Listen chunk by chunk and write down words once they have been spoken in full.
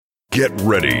Get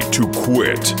ready to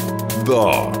quit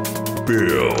the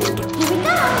build.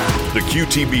 The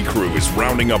QTB crew is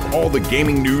rounding up all the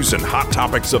gaming news and hot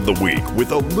topics of the week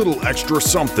with a little extra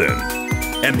something.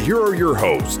 And here are your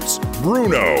hosts,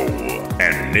 Bruno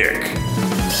and Nick.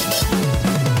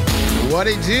 What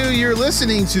it do? You're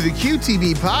listening to the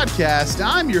QTB podcast.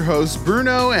 I'm your host,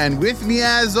 Bruno, and with me,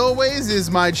 as always, is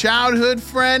my childhood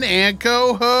friend and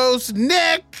co-host,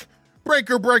 Nick.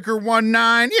 Breaker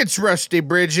 19, it's Rusty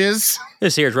Bridges.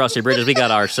 This here's Rusty Bridges. We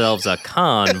got ourselves a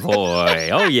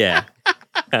convoy. Oh, yeah.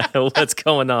 What's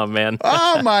going on, man?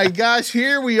 Oh, my gosh.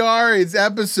 Here we are. It's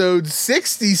episode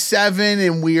 67,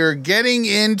 and we are getting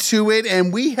into it,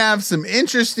 and we have some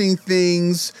interesting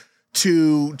things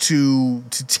to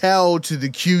tell to the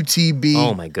QTB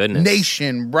oh my goodness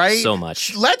nation, right? So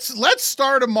much. Let's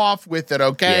start them off with it,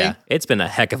 okay? Yeah, it's been a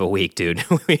heck of a week, dude.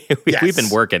 We've been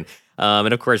working.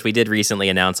 And of course, we did recently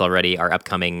announce already our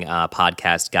upcoming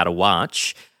podcast, Gotta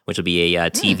Watch, which will be a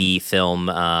TV film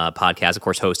podcast, of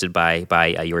course, hosted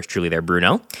by yours truly there,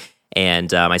 Bruno.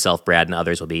 And myself, Brad, and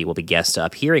others will be guests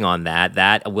appearing on that.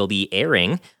 That will be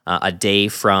airing a day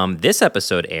from this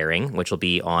episode airing, which will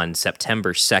be on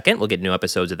September 2nd. We'll get new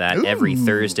episodes of that every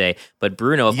Thursday. But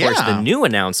Bruno, of course, the new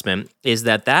announcement is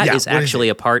that is actually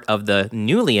a part of the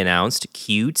newly announced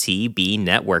QTB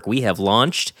network. We have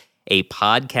launched a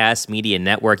podcast media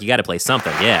network. You got to play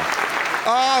something, yeah.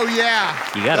 Oh yeah,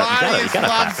 you gotta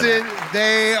loves it.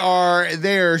 They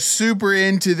are super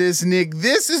into this, Nick.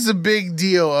 This is a big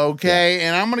deal, okay? Yeah.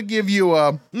 And I'm gonna give you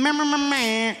a. Whoa,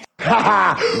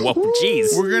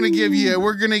 jeez. We're gonna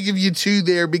give you two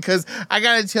there because I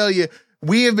gotta tell you,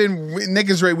 Nick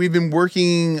is right. We've been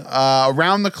working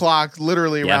around the clock,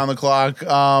 literally around the clock.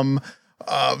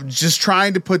 Just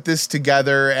trying to put this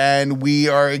together, and we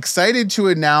are excited to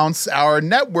announce our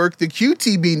network, the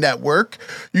QTB network.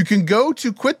 You can go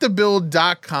to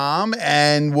quitthebuild.com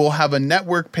and we'll have a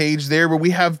network page there where we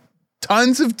have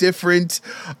tons of different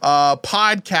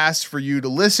podcasts for you to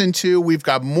listen to. We've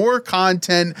got more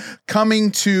content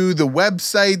coming to the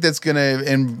website that's going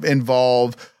to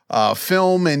involve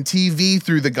film and TV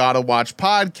through the Gotta Watch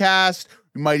podcast.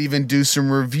 We might even do some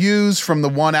reviews from the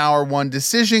 1 Hour 1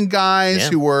 Decision guys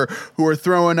who are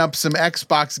throwing up some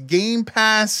Xbox Game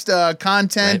Pass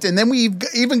content. Right. And then we've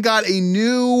even got a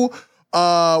new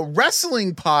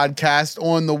wrestling podcast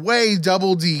on the way,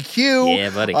 Double DQ.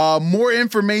 Yeah, buddy. More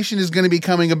information is going to be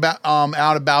coming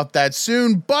out about that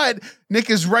soon. But Nick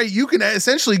is right. You can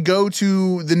essentially go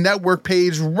to the network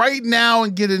page right now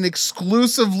and get an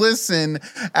exclusive listen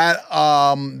at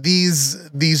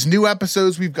these new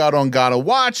episodes we've got on Gotta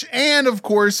Watch, and of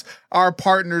course our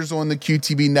partners on the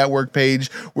QTB network page.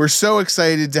 We're so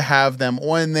excited to have them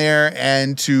on there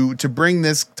and to bring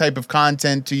this type of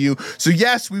content to you. So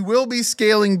yes, we will be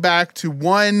scaling back to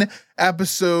one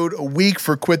episode a week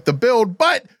for Quit the Build,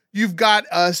 but you've got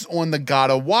us on the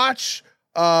Gotta Watch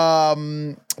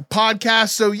podcast.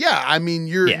 So yeah, I mean,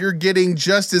 you're getting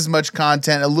just as much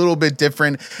content, a little bit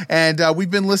different. And we've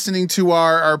been listening to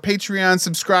our Patreon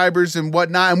subscribers and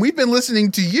whatnot, and we've been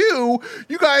listening to you.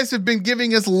 You guys have been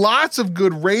giving us lots of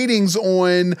good ratings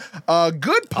on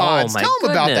Good Pods. Tell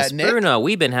them about that, Nick. Bruno,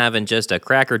 we've been having just a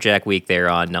crackerjack week there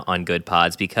on Good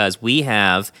Pods because we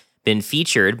have been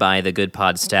featured by the Good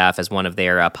Pod staff as one of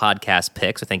their podcast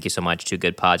picks. So thank you so much to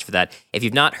Good Pods for that. If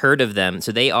you've not heard of them,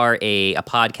 so they are a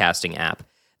podcasting app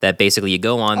that basically you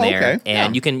go on there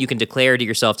and you can declare to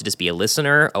yourself to just be a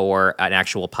listener or an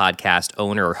actual podcast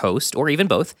owner or host, or even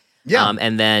both. Yeah.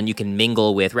 And then you can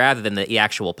mingle with, rather than the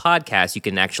actual podcast, you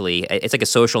can actually, it's like a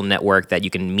social network that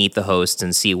you can meet the hosts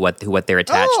and see what they're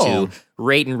attached to,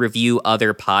 rate and review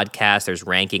other podcasts. There's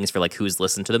rankings for like who's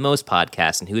listened to the most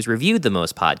podcasts and who's reviewed the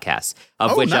most podcasts,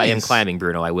 of which I am climbing,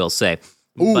 Bruno, I will say.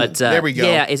 Ooh, but there we go.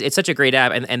 Yeah, it's such a great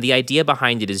app, and the idea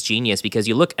behind it is genius because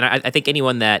you look, and I think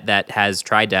anyone that has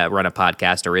tried to run a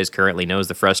podcast or is currently knows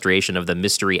the frustration of the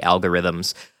mystery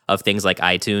algorithms of things like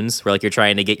iTunes, where like you're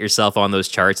trying to get yourself on those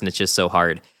charts, and it's just so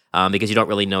hard because you don't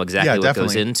really know exactly what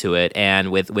goes into it. And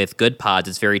with Good Pods,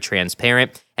 it's very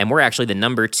transparent, and we're actually the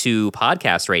number 2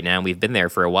 podcast right now. We've been there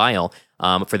for a while.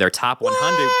 For their top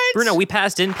 100. What? Bruno, we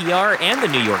passed NPR and the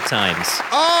New York Times.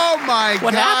 Oh my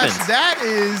what gosh,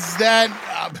 happened?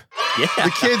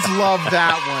 The kids love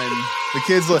that one. The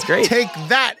kids love. Great. Take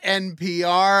that,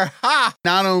 NPR. Ha!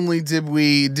 Not only did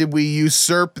we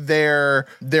usurp their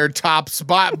top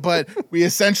spot, but we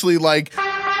essentially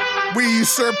we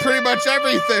usurp pretty much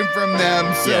everything from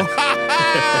them. So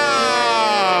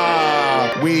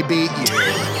we beat you.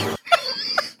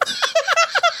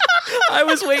 I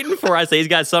was waiting for. I say he's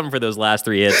got something for those last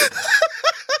 3 hits.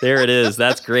 There it is.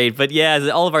 That's great. But yeah,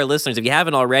 all of our listeners, if you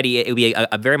haven't already, it would be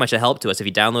a very much a help to us if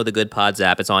you download the Good Pods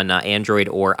app. It's on Android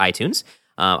or iTunes.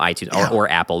 Or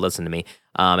Apple. Listen to me.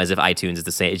 As if iTunes is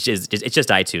the same. It's just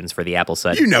iTunes for the Apple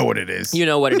side. You know what it is. You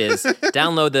know what it is.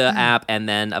 Download the app, and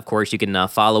then, of course, you can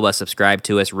follow us, subscribe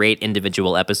to us, rate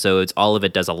individual episodes. All of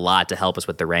it does a lot to help us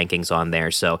with the rankings on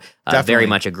there. So very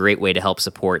much a great way to help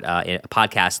support a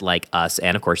podcast like us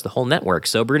and, of course, the whole network.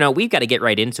 So, Bruno, we've got to get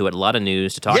right into it. A lot of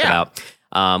news to talk about.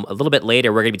 A little bit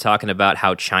later, we're going to be talking about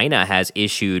how China has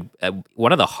issued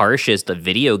one of the harshest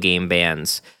video game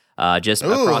bans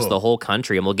across the whole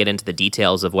country, and we'll get into the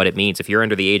details of what it means. If you're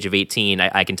under the age of 18,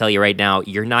 I can tell you right now,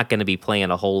 you're not going to be playing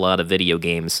a whole lot of video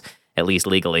games, at least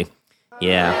legally.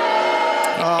 Yeah.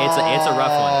 It's a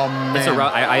rough one. Man. It's a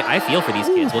rough. I feel for these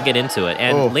kids. We'll get into it.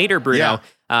 And later, Bruno,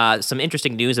 some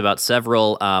interesting news about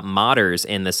several modders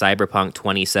in the Cyberpunk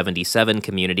 2077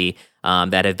 community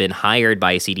that have been hired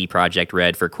by CD Projekt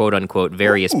Red for quote-unquote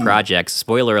various projects.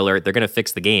 Spoiler alert, they're going to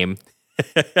fix the game.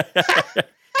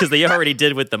 Because they already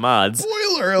did with the mods.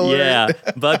 Spoiler alert. Yeah.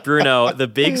 But Bruno, the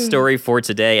big story for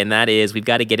today, and that is we've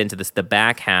got to get into the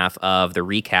back half of the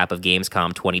recap of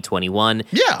Gamescom 2021.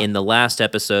 Yeah. In the last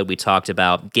episode, we talked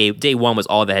about day one was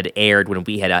all that had aired when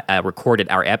we had recorded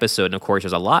our episode. And of course,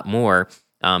 there's a lot more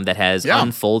that has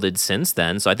unfolded since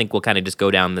then. So I think we'll kind of just go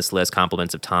down this list,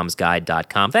 compliments of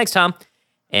tomsguide.com. Thanks, Tom.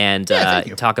 And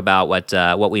talk about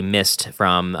what we missed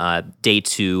from day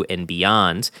 2 and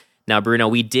beyond. Now, Bruno,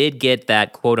 we did get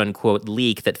that quote-unquote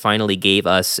leak that finally gave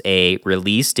us a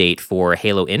release date for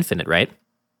Halo Infinite, right?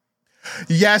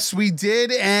 Yes, we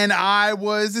did, and I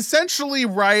was essentially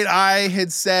right. I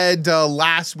had said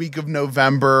last week of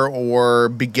November or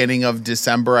beginning of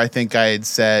December. I think I had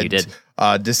said you did.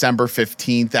 December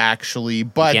 15th, actually.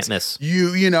 But can't miss.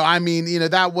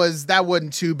 That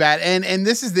wasn't too bad. And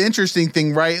this is the interesting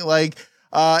thing, right? Like,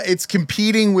 it's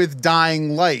competing with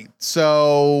Dying Light.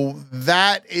 So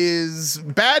that is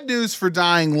bad news for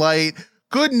Dying Light.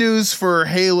 Good news for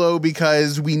Halo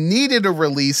because we needed a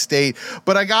release date.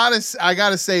 But I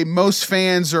gotta say, most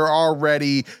fans are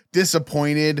already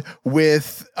disappointed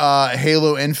with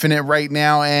Halo Infinite right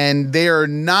now, and they are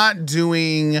not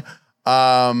doing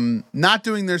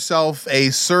themselves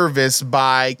a service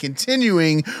by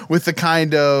continuing with the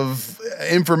kind of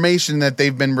information that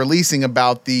they've been releasing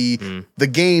about the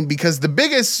game, because the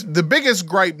biggest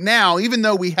gripe now, even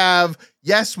though we've got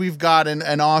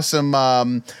an awesome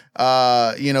look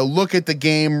at the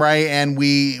game, right, and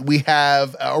we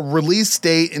have a release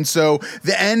date, and so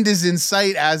the end is in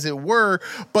sight, as it were,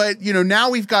 but now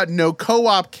we've got no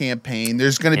co-op campaign,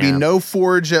 there's going to be no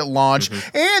Forge at launch,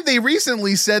 and they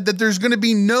recently said that there's going to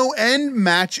be no end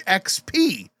match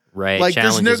XP. Right, like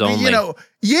challenges only.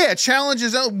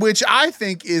 Challenges, which I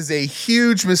think is a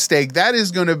huge mistake. That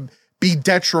is going to be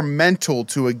detrimental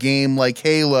to a game like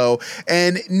Halo.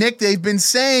 And Nick, they've been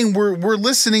saying we're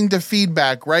listening to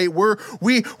feedback, right?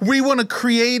 We want to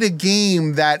create a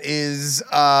game that is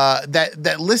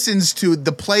that listens to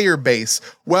the player base.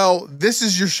 Well, this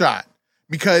is your shot.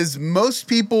 Because most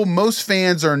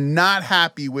fans are not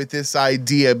happy with this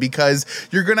idea, because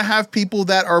you're going to have people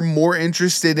that are more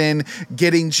interested in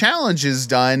getting challenges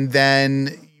done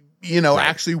than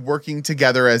actually working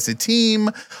together as a team,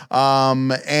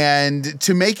 and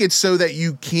to make it so that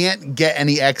you can't get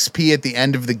any XP at the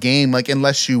end of the game, like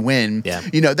unless you win.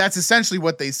 That's essentially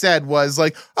what they said, was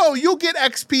like, oh, you'll get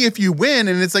XP if you win,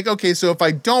 and it's like, okay, so if I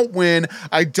don't win,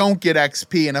 I don't get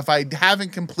XP, and if I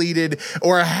haven't completed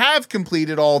or have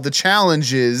completed all the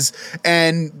challenges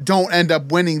and don't end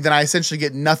up winning, then I essentially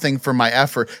get nothing for my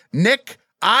effort. Nick,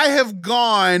 I have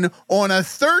gone on a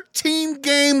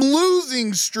 13-game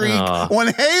losing streak on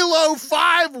Halo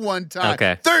 5 one time.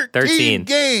 Okay. 13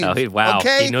 games. Oh, wow.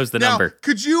 Okay? He knows the now, number.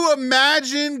 Could you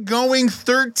imagine going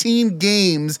 13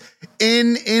 games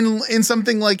in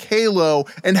something like Halo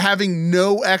and having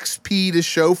no XP to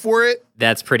show for it?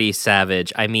 That's pretty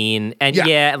savage. I mean, and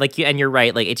you're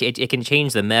right. Like it can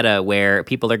change the meta where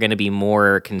people are going to be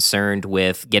more concerned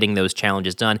with getting those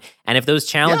challenges done. And if those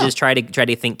challenges try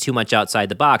to think too much outside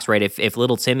the box, right? If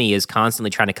little Timmy is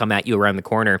constantly trying to come at you around the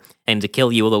corner and to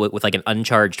kill you with like an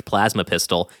uncharged plasma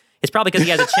pistol, it's probably because he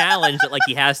has a challenge that like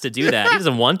he has to do that. He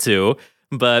doesn't want to,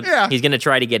 but he's going to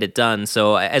try to get it done.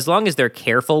 So as long as they're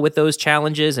careful with those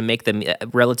challenges and make them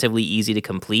relatively easy to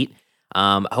complete,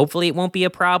 hopefully it won't be a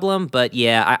problem, but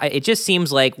it just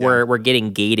seems like we're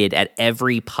getting gated at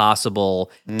every possible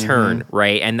turn,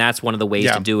 right? And that's one of the ways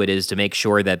to do it, is to make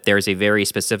sure that there's a very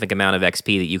specific amount of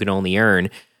XP that you can only earn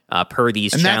per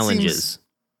these challenges.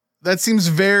 That seems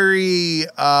very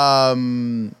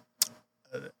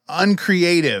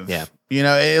uncreative. Yeah. You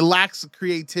know, it lacks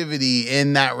creativity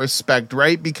in that respect,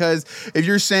 right? Because if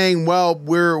you're saying, well,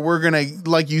 we're gonna,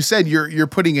 like you said, you're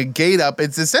putting a gate up,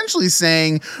 it's essentially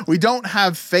saying we don't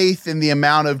have faith in the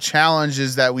amount of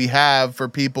challenges that we have for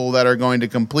people that are going to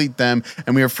complete them,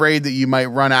 and we're afraid that you might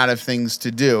run out of things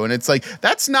to do. And it's like,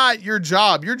 that's not your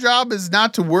job. Your job is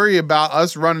not to worry about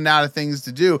us running out of things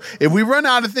to do. If we run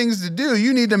out of things to do,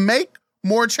 you need to make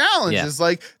more challenges. Yeah.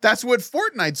 Like, that's what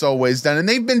Fortnite's always done. And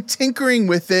they've been tinkering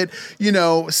with it, you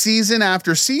know, season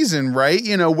after season, right?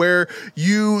 You know, where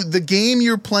the game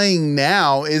you're playing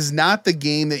now is not the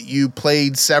game that you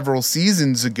played several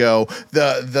seasons ago.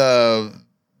 The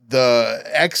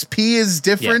XP is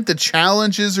different. The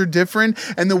challenges are different,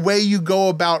 and the way you go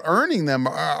about earning them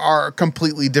are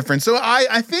completely different. So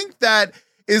I think that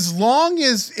as long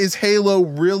as Halo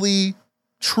really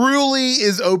truly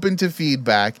is open to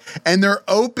feedback, and they're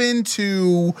open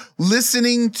to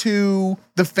listening to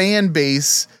the fan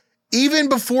base even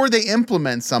before they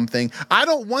implement something, I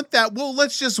don't want that, well,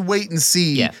 let's just wait and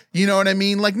see. Yeah. You know what I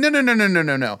mean? Like,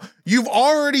 no. You've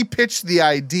already pitched the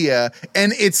idea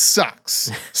and it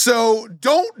sucks. So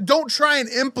don't try and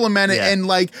implement it and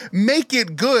like make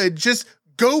it good. Just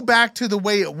go back to the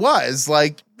way it was.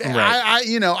 Like, I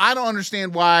don't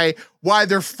understand why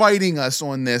they're fighting us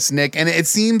on this, Nick. And it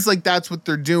seems like that's what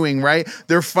they're doing, right?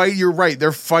 You're right.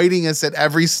 They're fighting us at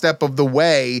every step of the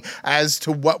way as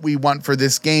to what we want for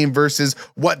this game versus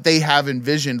what they have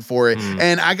envisioned for it.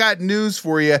 And I got news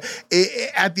for you.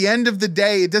 At the end of the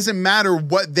day, it doesn't matter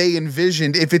what they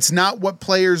envisioned. If it's not what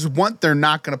players want, they're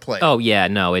not going to play it. Oh yeah,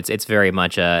 no, it's very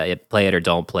much play it or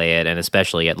don't play it, and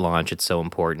especially at launch, it's so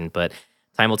important. But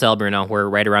time will tell, Bruno. We're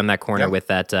right around that corner with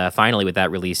that, finally with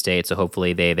that release date. So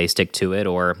hopefully they stick to it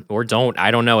or don't.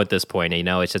 I don't know at this point. You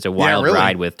know, it's just a wild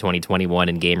ride with 2021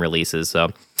 and game releases.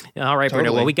 So, all right,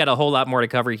 Bruno. Well, we got a whole lot more to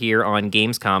cover here on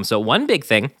Gamescom. So one big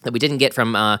thing that we didn't get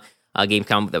from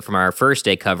Gamescom from our first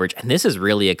day coverage, and this is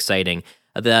really exciting,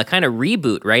 the kind of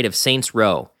reboot, right, of Saints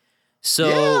Row.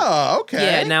 So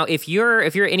now if you're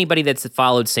anybody that's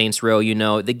followed Saints Row, you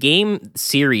know the game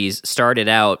series started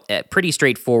out pretty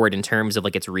straightforward in terms of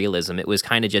like its realism. It was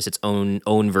kind of just its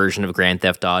own version of Grand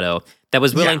Theft Auto that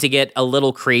was willing to get a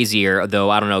little crazier.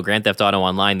 Though I don't know, Grand Theft Auto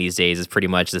Online these days is pretty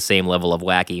much the same level of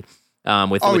wacky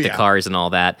with the cars and all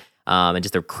that. And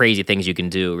just the crazy things you can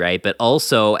do, right? But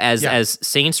also as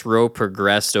Saints Row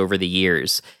progressed over the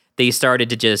years, they started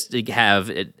to just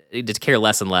care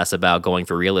less and less about going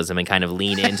for realism and kind of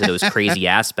lean into those crazy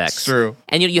aspects. True.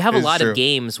 And you have a lot of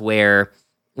games where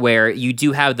you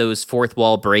do have those fourth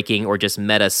wall breaking or just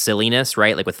meta silliness,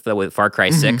 right? Like with Far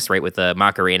Cry 6, right? With the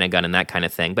Macarena gun and that kind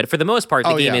of thing. But for the most part,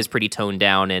 the game is pretty toned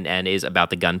down and is about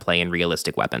the gunplay and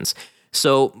realistic weapons.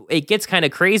 So it gets kind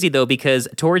of crazy though, because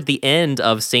toward the end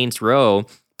of Saints Row,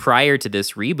 prior to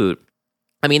this reboot,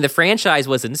 I mean, the franchise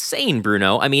was insane,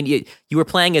 Bruno. I mean, you were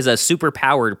playing as a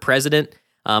super-powered president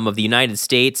of the United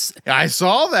States. I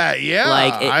saw that. Yeah,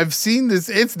 I've seen this.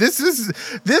 This is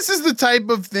the type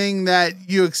of thing that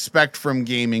you expect from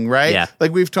gaming, right? Yeah.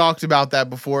 Like we've talked about that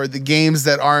before. The games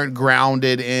that aren't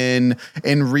grounded in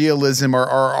realism or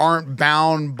aren't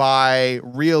bound by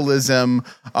realism,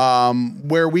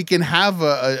 where we can have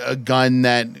a gun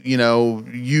that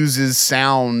uses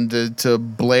sound to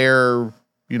blare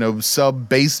sub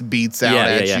bass beats out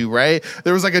at you, right?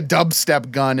 There was like a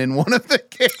dubstep gun in one of the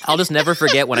games. I'll just never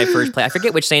forget when I first played. I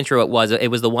forget which Saints Row it was. It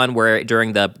was the one where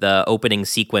during the opening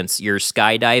sequence, you're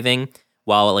skydiving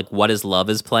while like What Is Love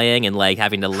is playing and like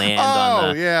having to land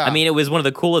on the... I mean, it was one of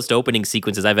the coolest opening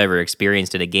sequences I've ever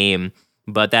experienced in a game.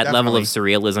 But that level of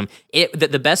surrealism,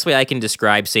 the best way I can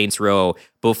describe Saints Row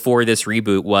before this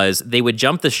reboot was they would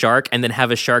jump the shark and then have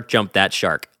a shark jump that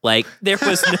shark. Like there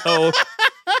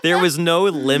was no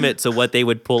limit to what they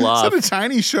would pull off. Is that a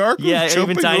tiny shark? Yeah,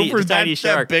 even tiny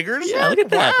shark. That bigger shark? Yeah, look at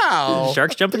that. Wow.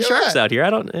 Sharks jumping sharks out here.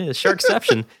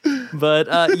 Sharkception. But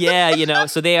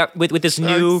so they are with this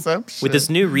new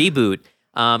reboot.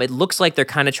 It looks like they're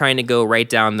kind of trying to go right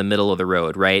down the middle of the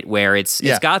road, right? Where it's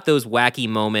got those wacky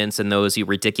moments and those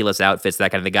ridiculous outfits.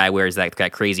 That kind of the guy wears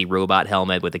that crazy robot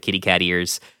helmet with the kitty cat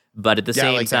ears. But at the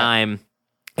same time,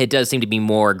 it does seem to be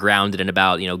more grounded in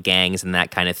about gangs and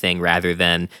that kind of thing, rather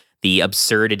than the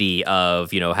absurdity of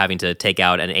having to take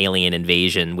out an alien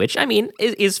invasion, which I mean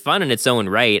is fun in its own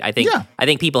right. I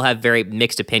think people have very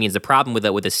mixed opinions. The problem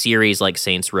with a series like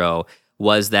Saints Row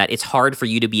was that it's hard for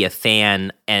you to be a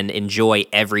fan and enjoy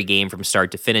every game from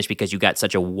start to finish because you got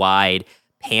such a wide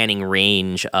panning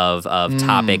range of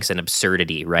topics and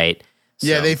absurdity, right? So.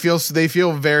 Yeah, they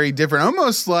feel very different,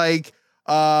 almost like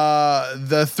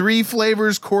the Three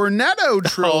Flavors Cornetto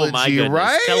trilogy, oh my goodness.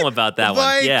 right? Tell them about that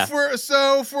one. Yeah.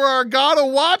 For our Gotta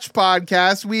Watch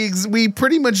podcast, we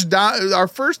pretty much our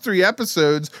first 3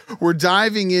 episodes we're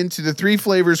diving into the Three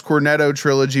Flavors Cornetto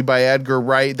trilogy by Edgar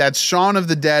Wright. That's Shaun of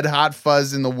the Dead, Hot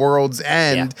Fuzz, and The World's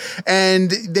End,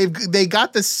 and they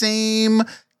got the same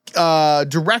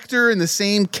director and the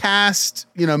same cast,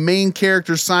 main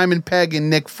characters Simon Pegg and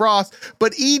Nick Frost,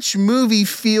 but each movie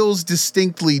feels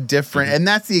distinctly different. And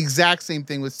that's the exact same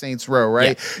thing with Saints Row,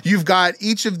 right? Yeah. You've got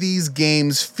each of these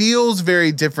games feels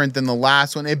very different than the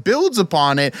last one. It builds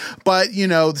upon it, but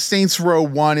the Saints Row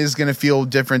 1 is going to feel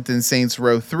different than Saints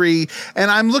Row 3. And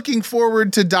I'm looking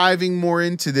forward to diving more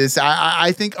into this.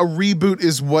 I think a reboot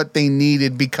is what they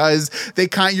needed because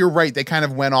you're right. They kind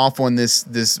of went off on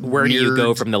this where do you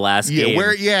go from the last game?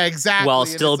 Exactly. While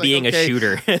still being a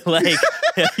shooter. Like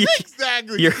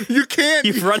exactly. You can't.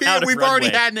 You've run out of We've runway. already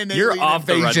had an You're alien off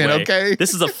the invasion, runway. okay?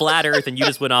 This is a flat Earth, and you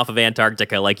just went off of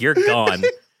Antarctica. Like you're gone.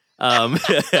 But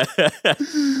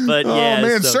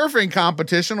surfing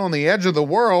competition on the edge of the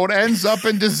world ends up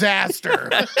in disaster.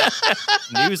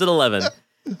 News at 11.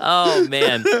 Oh,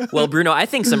 man. Well, Bruno, I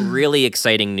think some really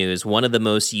exciting news. One of the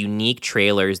most unique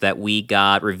trailers that we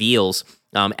got reveals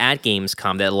at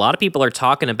Gamescom that a lot of people are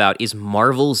talking about is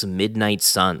Marvel's Midnight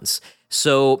Suns.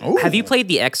 So have you played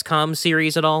the XCOM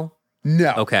series at all?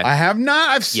 No. Okay. I have not.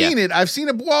 I've seen it.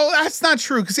 Well, that's not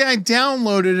true because I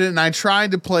downloaded it and I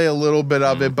tried to play a little bit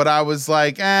of it, but I was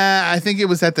like, I think it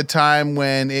was at the time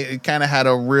when it kind of had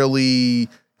a really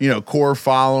core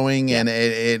following, and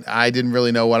I didn't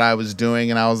really know what I was doing,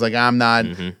 and I was like, I'm not.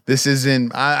 This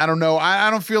isn't. I don't know.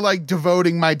 I don't feel like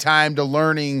devoting my time to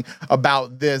learning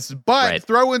about this. But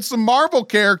throw in some Marvel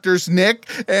characters, Nick,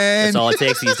 and that's all it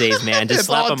takes these days, man. Just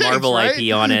slap a Marvel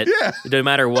IP on it, no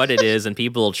matter what it is, and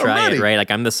people will try it. Right?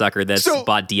 Like I'm the sucker that's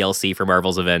bought DLC for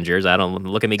Marvel's Avengers. I don't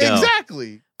look at me go.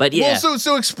 Exactly. But yeah. Well,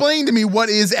 so explain to me what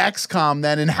is XCOM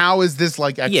then, and how is this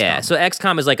like XCOM? Yeah, so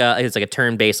XCOM is like a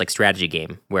turn-based like strategy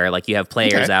game where like you have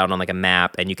players out on like a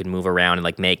map and you can move around and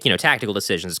like make tactical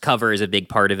decisions. Cover is a big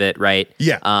part of it, right?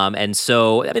 Yeah. And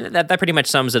so I mean that pretty much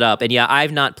sums it up. And yeah,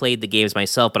 I've not played the games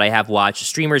myself, but I have watched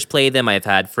streamers play them. I've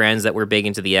had friends that were big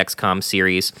into the XCOM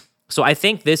series. So I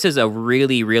think this is a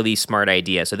really, really smart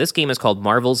idea. So this game is called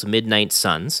Marvel's Midnight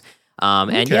Suns.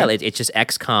 And it's just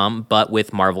XCOM, but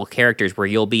with Marvel characters where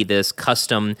you'll be this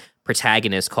custom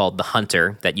protagonist called the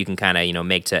Hunter that you can kind of,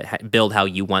 make to build how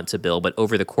you want to build. But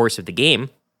over the course of the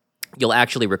game, you'll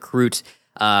actually recruit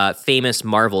famous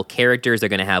Marvel characters. They're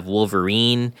going to have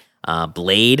Wolverine,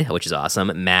 Blade, which is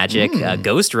awesome, Magic,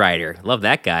 Ghost Rider. Love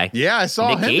that guy. Yeah, I saw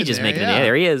Nick him Cage is there, making it.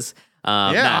 There he is.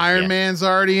 Iron Man's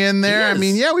already in there. I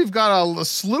mean, we've got a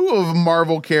slew of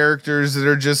Marvel characters that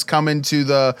are just coming to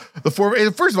the fore.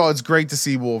 First of all, it's great to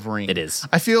see Wolverine. It is.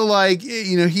 I feel like,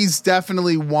 he's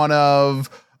definitely one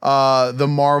of the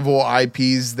Marvel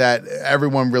IPs that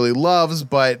everyone really loves,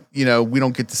 but, we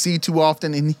don't get to see too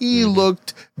often. And he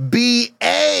looked BA.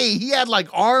 He had like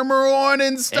armor on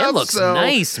and stuff. It looks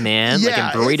nice, man. Like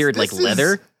embroidered like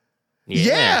leather.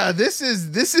 Yeah, this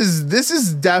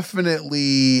is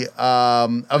definitely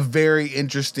a very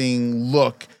interesting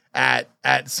look at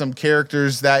some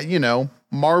characters that,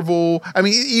 Marvel. I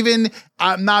mean, even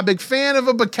I'm not a big fan of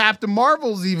it, but Captain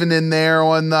Marvel's even in there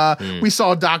on the, we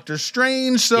saw Doctor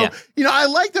Strange. So, I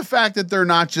like the fact that they're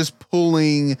not just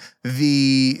pulling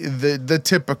the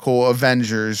typical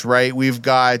Avengers, right? We've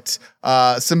got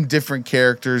some different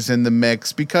characters in the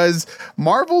mix because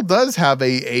Marvel does have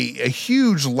a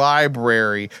huge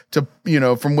library to,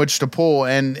 from which to pull.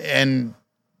 And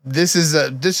this is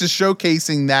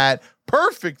showcasing that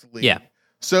perfectly. Yeah.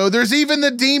 So there's even the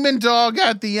demon dog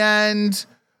at the end.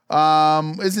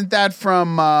 Isn't that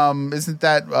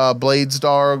Blade's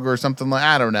dog or something like?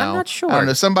 I don't know. I'm not sure. I don't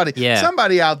know.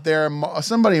 Somebody out there,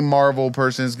 somebody Marvel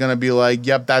person is gonna be like,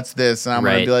 "Yep, that's this," and I'm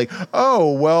gonna be like,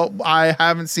 "Oh, well, I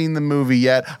haven't seen the movie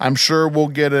yet. I'm sure we'll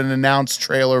get an announced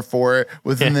trailer for it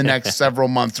within the next several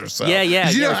months or so." Yeah.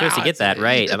 We're supposed to get that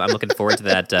right. I'm looking forward to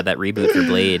that reboot for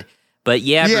Blade. But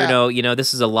Bruno,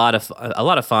 this is a lot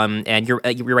of fun, and you're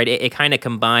right. It kind of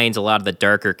combines a lot of the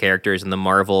darker characters in the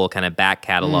Marvel kind of back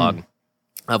catalog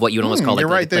of what you would almost call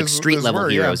like street level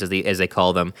heroes, as they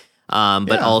call them.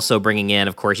 But also bringing in,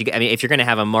 of course, if you're going to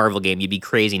have a Marvel game, you'd be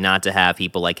crazy not to have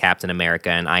people like Captain America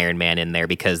and Iron Man in there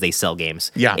because they sell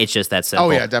games. Yeah, it's just that simple.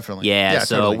 Oh yeah, definitely. Yeah,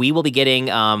 so totally. We will be getting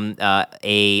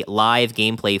a live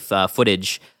gameplay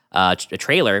footage. A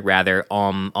trailer rather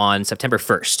on September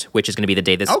 1st, which is going to be the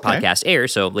day this podcast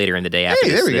airs. So later in the day after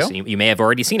this, you may have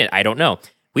already seen it. I don't know.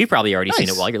 We've probably already seen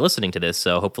it while you're listening to this.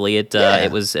 So hopefully it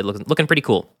was looking pretty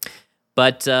cool.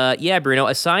 But yeah, Bruno,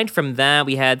 aside from that,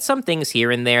 we had some things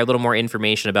here and there, a little more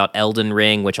information about Elden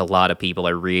Ring, which a lot of people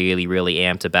are really, really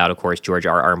amped about. Of course, George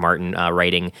R.R. Martin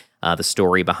writing the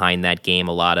story behind that game.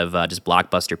 A lot of just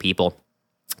blockbuster people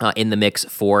in the mix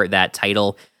for that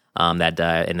title, that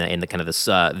in the kind of this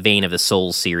vein of the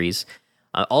Souls series.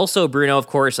 Also, Bruno, of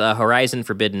course, Horizon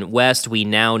Forbidden West, we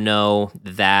now know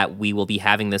that we will be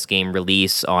having this game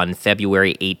release on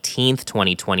February 18th,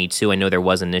 2022. I know there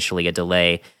was initially a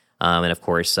delay, and of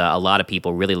course, a lot of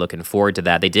people really looking forward to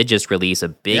that. They did just release a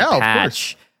big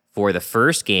patch for the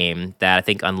first game that I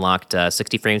think unlocked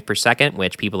 60 frames per second,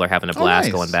 which people are having a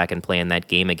blast going back and playing that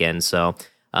game again. So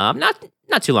not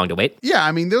too long to wait. Yeah,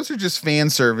 I mean, those are just fan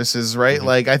services, right? Mm-hmm.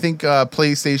 Like, I think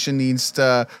PlayStation needs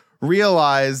to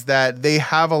realize that they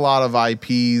have a lot of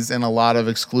IPs and a lot of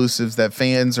exclusives that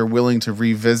fans are willing to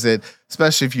revisit,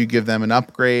 especially if you give them an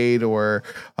upgrade or,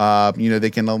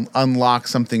 they can unlock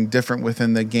something different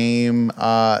within the game.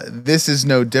 This is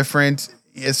no different,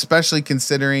 especially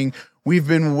considering we've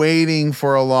been waiting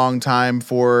for a long time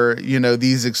for,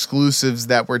 these exclusives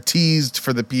that were teased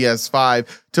for the PS5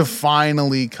 to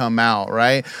finally come out,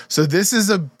 right? So this is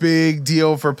a big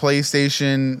deal for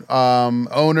PlayStation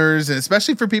owners, and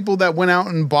especially for people that went out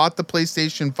and bought the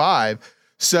PlayStation 5.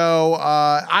 So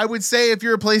I would say if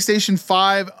you're a PlayStation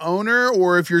 5 owner,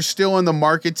 or if you're still in the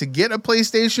market to get a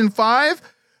PlayStation 5,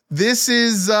 this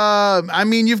is,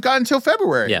 you've got until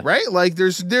February, right? Like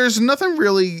there's nothing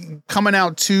really coming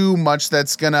out too much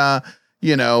that's gonna,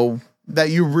 that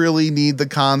you really need the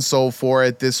console for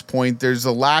at this point. There's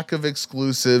a lack of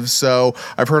exclusives. So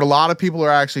I've heard a lot of people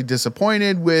are actually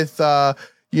disappointed with,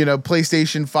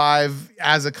 PlayStation 5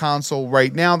 as a console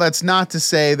right now. That's not to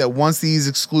say that once these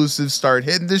exclusives start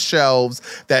hitting the shelves,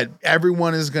 that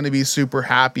everyone is going to be super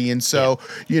happy. And so,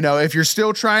 if you're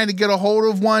still trying to get a hold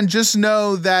of one, just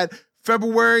know that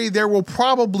February, there will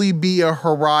probably be a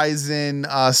Horizon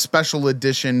special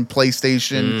edition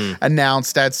PlayStation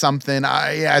announced at some point.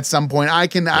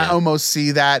 I almost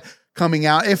see that coming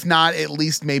out. If not, at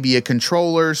least maybe a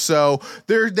controller. So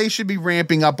they should be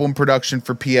ramping up on production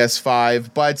for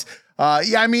PS5. But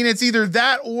it's either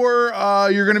that or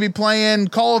you're going to be playing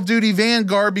Call of Duty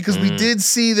Vanguard, because we did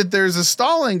see that there's a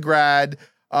Stalingrad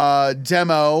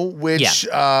demo, which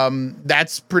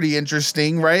that's pretty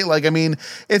interesting, right? Like,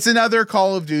 it's another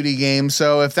Call of Duty game.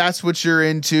 So if that's what you're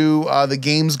into, the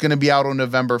game's going to be out on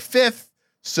November 5th.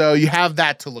 So you have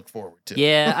that to look forward to.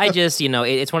 Yeah, I just,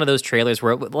 it's one of those trailers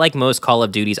where, like most Call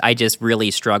of Duties, I just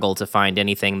really struggle to find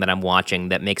anything that I'm watching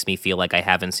that makes me feel like I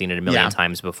haven't seen it a million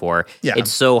times before. Yeah,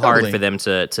 it's so hard for them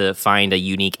to find a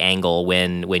unique angle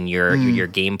when your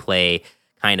gameplay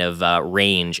kind of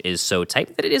range is so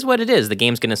tight that it is what it is. The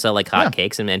game's going to sell like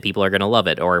hotcakes, and people are going to love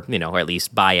it, or or at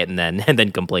least buy it and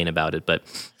then complain about it. But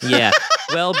yeah,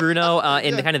 well, Bruno,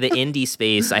 in kind of the indie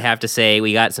space, I have to say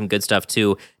we got some good stuff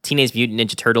too. Teenage Mutant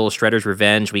Ninja Turtles: Shredder's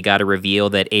Revenge. We got a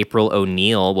reveal that April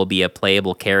O'Neil will be a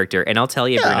playable character, and I'll tell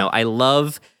you, Bruno, I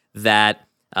love that.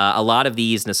 A lot of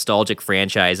these nostalgic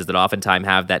franchises that oftentimes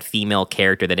have that female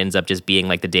character that ends up just being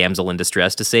like the damsel in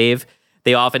distress to save.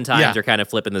 They oftentimes are kind of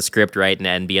flipping the script, right,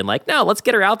 and being like, no, let's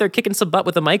get her out there kicking some butt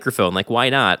with a microphone. Like, why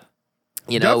not?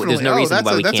 Definitely. There's no reason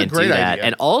why we can't do that. Idea.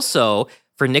 And also,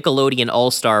 for Nickelodeon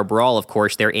All-Star Brawl, of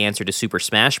course, their answer to Super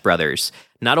Smash Brothers,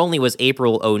 not only was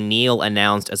April O'Neil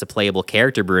announced as a playable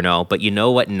character, Bruno, but you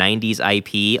know what 90s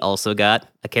IP also got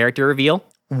a character reveal?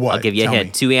 What? I'll give you a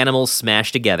hint. Two animals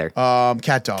smashed together.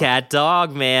 Cat dog. Cat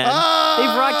dog, man. They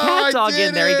brought Cat dog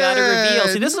in there. He got a reveal.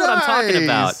 See, this is what I'm talking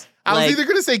about. I was either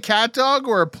going to say cat dog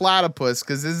or a platypus,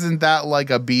 because isn't that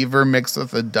like a beaver mixed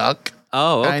with a duck?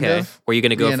 Oh, okay. Were you going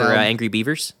to go for Angry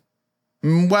Beavers?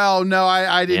 Well, no,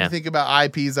 I didn't think about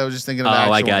IPs. I was just thinking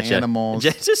about actual animals.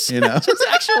 Just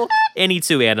actual, any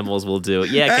two animals will do.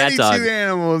 Yeah, cat dog. Any two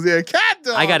animals, yeah. Cat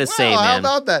dog. I got to say, man. How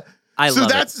about that? So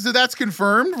that's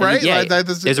confirmed, right? Yeah,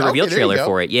 there's a reveal trailer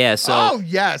for it. Yeah. So.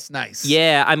 Yes, nice.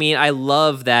 Yeah, I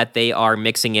love that they are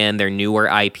mixing in their newer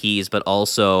IPs, but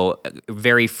also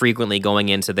very frequently going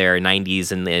into their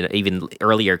 90s and even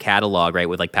earlier catalog, right,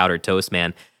 with like Powdered Toast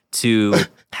Man, to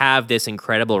have this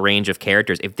incredible range of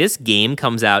characters. If this game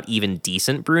comes out even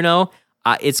decent, Bruno,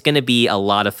 it's going to be a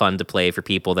lot of fun to play for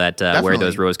people that wear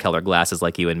those rose-colored glasses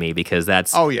like you and me, because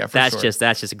that's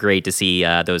just great to see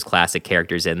those classic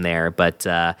characters in there. But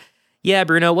yeah,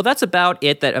 Bruno, well, that's about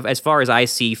it. That as far as I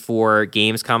see for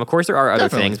Gamescom, of course, there are other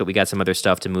things, but we got some other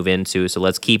stuff to move into. So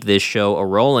let's keep this show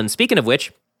a-rolling. Speaking of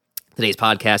which, today's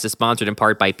podcast is sponsored in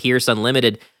part by Pierce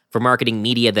Unlimited. For marketing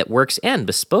media that works and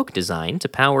bespoke design to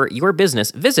power your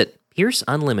business, visit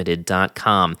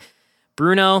pierceunlimited.com.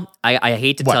 Bruno, I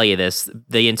hate to tell you this.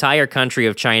 The entire country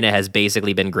of China has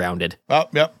basically been grounded. Oh,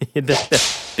 yep.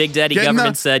 The Big Daddy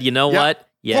government said, you know what?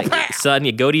 Yeah, son,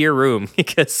 you go to your room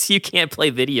because you can't play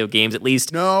video games, at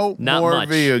least not more much.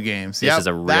 video games. This is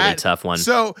a really tough one.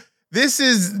 So this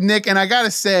is, Nick, and I got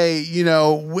to say, you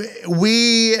know,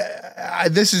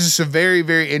 this is just a very,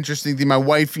 very interesting thing. My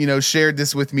wife, you know, shared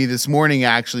this with me this morning,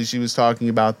 actually. She was talking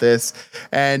about this.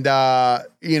 And,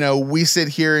 you know, we sit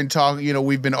here and talk, you know,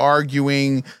 we've been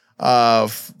arguing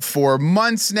for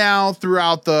months now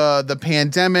throughout the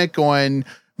pandemic on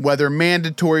whether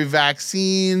mandatory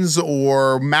vaccines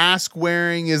or mask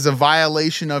wearing is a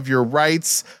violation of your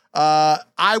rights.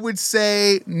 I would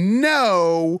say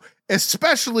no,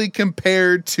 especially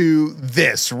compared to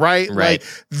this, right? Like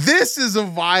this is a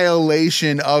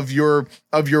violation of your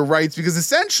rights, because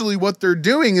essentially what they're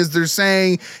doing is they're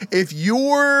saying if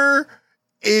you're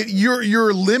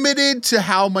limited to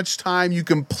how much time you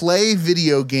can play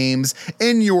video games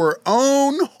in your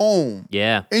own home.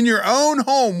 Yeah. In your own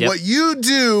home. Yep. What you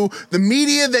do, the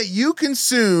media that you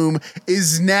consume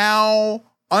is now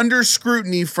under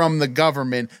scrutiny from the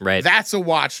government. Right. That's a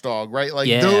watchdog, right? Like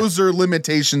those are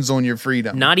limitations on your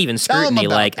freedom. Not even scrutiny,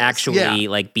 like actually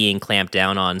like being clamped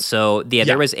down on. So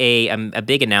there was a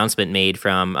big announcement made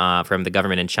from the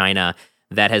government in China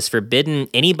that has forbidden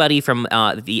anybody from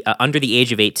under the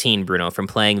age of 18, Bruno, from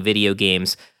playing video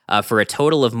games for a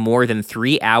total of more than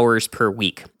 3 hours per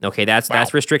week. Okay,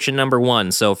 that's restriction number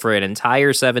 1. So for an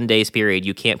entire 7 days period,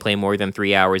 you can't play more than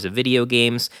 3 hours of video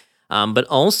games. But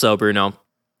also, Bruno,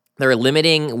 they're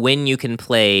limiting when you can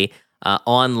play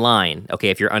online. Okay,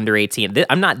 if you're under 18.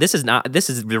 This is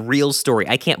the real story.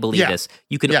 I can't believe this.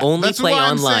 You can only play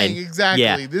online. Exactly.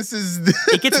 Yeah.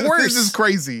 It gets worse. This is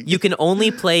crazy. You can only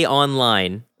play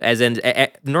online, as in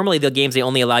normally the games they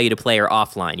only allow you to play are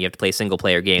offline. You have to play single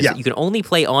player games. Yeah. You can only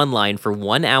play online for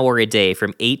 1 hour a day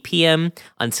from 8 p.m.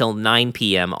 until 9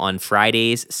 p.m. on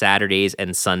Fridays, Saturdays,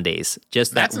 and Sundays.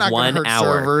 Just that's that not 1 hurt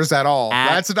hour. Servers at all.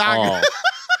 That's not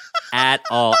at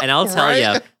all. And I'll tell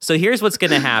you, so here's what's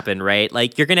going to happen, right?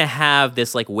 Like you're going to have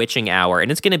this like witching hour, and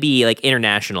it's going to be like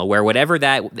international, where whatever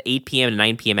that 8 p.m. to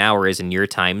 9 p.m. hour is in your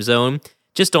time zone,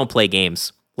 just don't play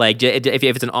games. Like if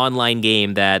it's an online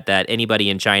game that anybody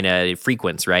in China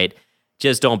frequents, right?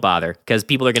 Just don't bother, because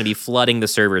people are going to be flooding the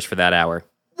servers for that hour.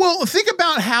 Well, think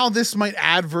about how this might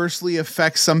adversely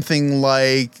affect something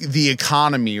like the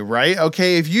economy, right?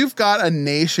 Okay, if you've got a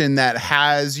nation that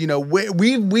has, you know,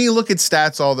 we look at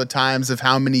stats all the times of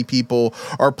how many people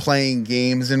are playing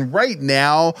games, and right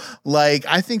now, like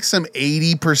I think some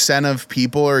 80% of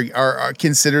people are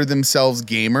consider themselves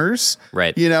gamers,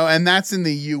 right? You know, and that's in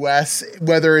the U.S.,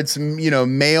 whether it's, you know,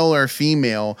 male or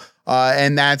female.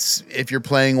 And that's if you're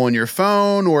playing on your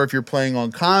phone or if you're playing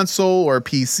on console or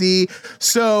PC.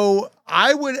 So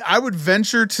I would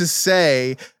venture to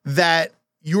say that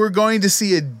you're going to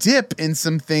see a dip in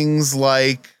some things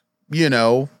like, you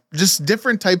know, just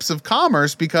different types of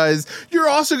commerce, because you're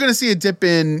also going to see a dip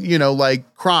in, you know,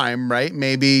 like crime, right?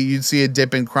 Maybe you'd see a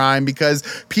dip in crime because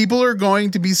people are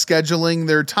going to be scheduling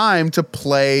their time to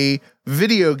play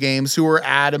video games who are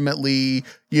adamantly,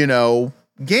 you know,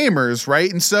 gamers, right?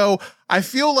 And so I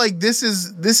feel like this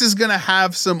is going to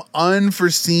have some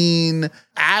unforeseen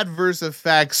adverse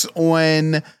effects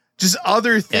on just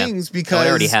other things, because it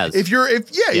already has. If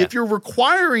you're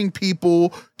requiring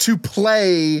people to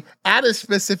play at a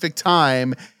specific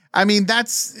time, I mean,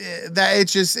 it's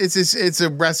a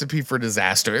recipe for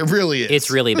disaster. It really is. It's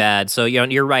really bad. So, you know,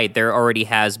 you're right. There already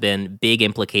has been big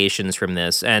implications from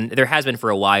this, and there has been for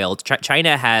a while.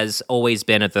 China has always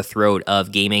been at the throat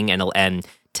of gaming and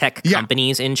tech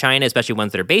companies in China, especially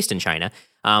ones that are based in China,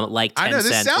 like Tencent. I know,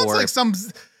 this sounds like some...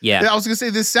 Yeah, I was going to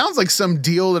say, this sounds like some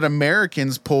deal that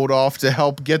Americans pulled off to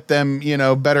help get them, you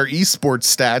know, better esports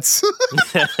stats.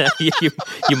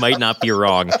 you might not be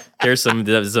wrong. There's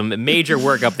some major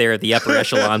work up there at the upper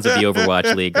echelons of the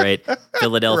Overwatch League, right?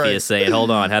 Philadelphia is saying,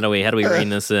 hold on, how do we rein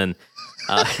this in?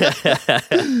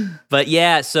 But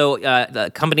yeah, so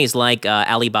companies like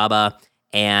Alibaba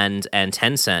and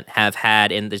Tencent have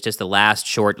had in just the last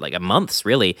short, like a months,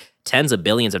 really, tens of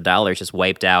billions of dollars just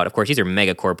wiped out. Of course, these are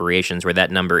mega corporations where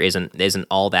that number isn't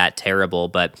all that terrible.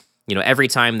 But, you know, every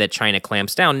time that China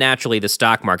clamps down, naturally the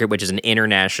stock market, which is an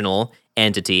international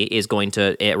entity, is going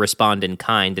to respond in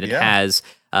kind. And it has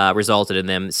resulted in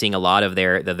them seeing a lot of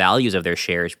the values of their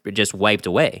shares just wiped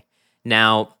away.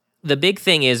 Now, the big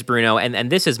thing is, Bruno, and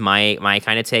this is my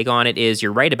kind of take on it, is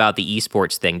you're right about the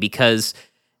esports thing, because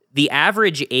the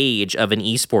average age of an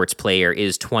esports player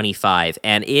is 25,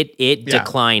 and it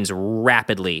declines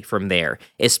rapidly from there.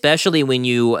 Especially when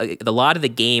a lot of the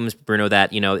games, Bruno,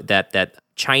 that you know that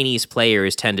Chinese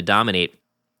players tend to dominate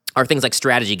are things like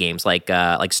strategy games, like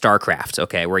StarCraft,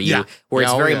 okay, where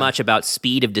it's very much about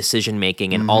speed of decision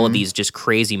making and all of these just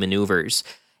crazy maneuvers.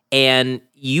 And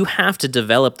you have to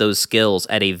develop those skills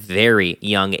at a very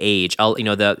young age.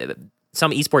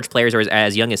 Some esports players are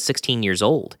as young as 16 years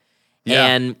old. Yeah.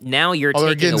 And now you're taking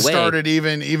they're getting away. started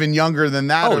even younger than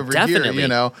that over definitely,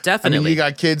 here. Definitely. I mean, you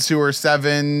got kids who are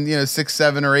 6,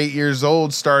 7, or 8 years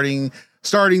old starting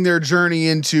their journey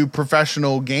into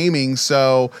professional gaming.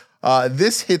 So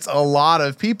this hits a lot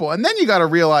of people. And then you got to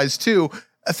realize too,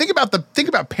 think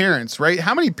about parents, right?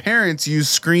 How many parents use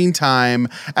screen time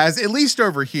as, at least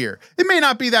over here? It may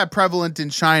not be that prevalent in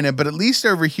China, but at least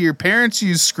over here, parents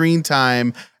use screen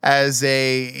time as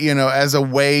a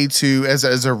way to,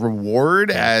 as a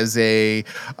reward, as a,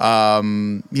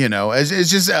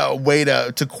 as just a way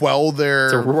to quell their.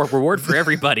 It's a reward for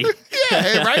everybody.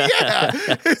 Yeah, right. Yeah,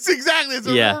 it's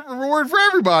a reward for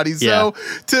everybody. So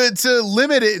to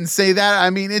limit it and say that, I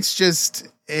mean, it's just.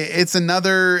 It's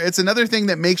another thing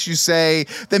that makes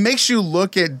you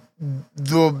look at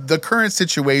the current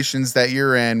situations that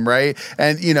you're in, right?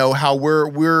 And how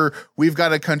we've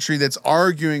got a country that's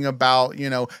arguing about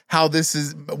how this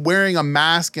is wearing a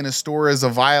mask in a store is a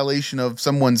violation of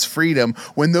someone's freedom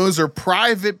when those are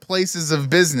private places of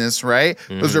business, right?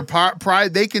 Those are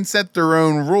they can set their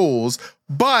own rules,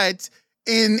 but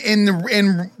in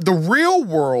the real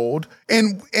world,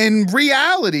 in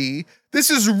reality, this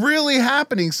is really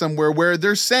happening somewhere where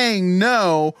they're saying,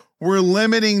 no, we're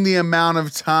limiting the amount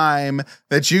of time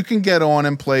that you can get on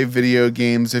and play video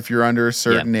games if you're under a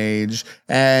certain age.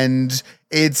 And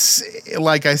it's,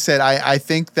 like I said, I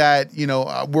think that,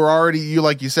 we're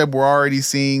already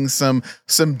seeing some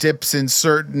dips in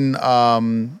certain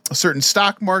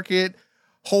stock market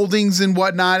holdings and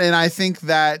whatnot. And I think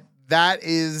that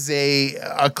is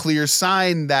a clear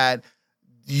sign that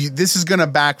this is going to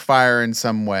backfire in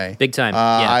some way. Big time.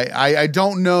 I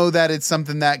don't know that it's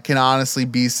something that can honestly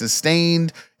be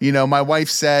sustained. My wife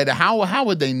said, how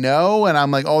would they know? And I'm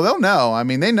like, oh, they'll know. I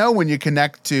mean, they know when you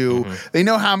connect to, they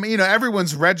know how many,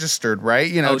 everyone's registered,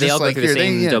 right? They all go through the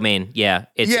same domain. Yeah.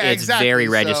 It's exactly. very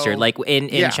registered. So, like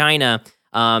in China,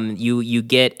 you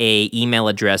get a email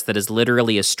address that is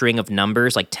literally a string of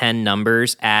numbers, like 10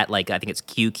 numbers at I think it's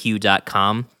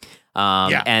qq.com.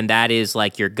 And that is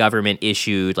like your government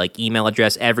issued like email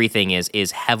address. Everything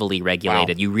is heavily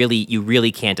regulated. Wow. You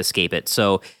really can't escape it.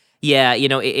 So yeah,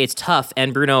 it's tough.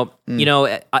 And Bruno,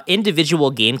 individual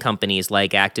game companies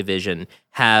like Activision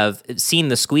have seen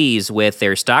the squeeze with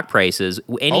their stock prices.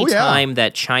 Anytime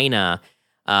that China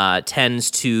tends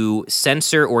to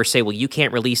censor or say, well, you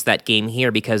can't release that game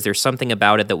here because there's something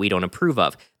about it that we don't approve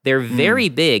of. They're very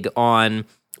big on.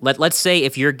 Let's say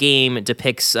if your game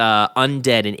depicts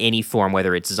undead in any form,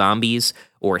 whether it's zombies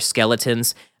or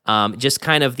skeletons, just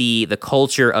kind of the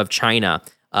culture of China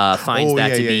finds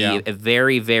that to be a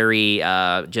very, very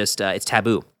it's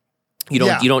taboo. You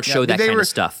don't show that kind of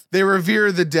stuff. They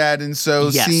revere the dead, and so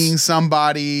seeing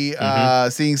somebody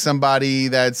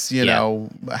that's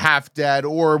half dead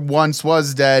or once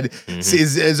was dead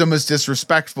is almost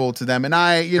disrespectful to them. And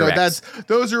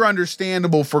those are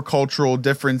understandable for cultural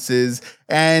differences.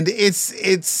 And it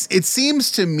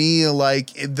seems to me like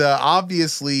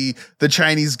obviously the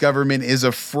Chinese government is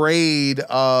afraid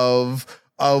of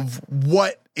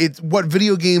what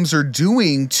video games are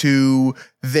doing to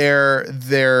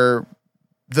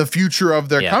the future of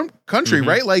their country,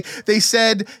 right? Like they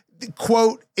said,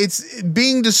 quote, it's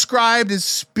being described as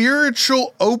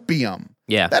spiritual opium.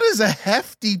 Yeah. That is a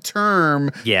hefty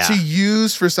term to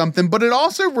use for something, but it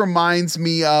also reminds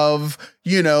me of,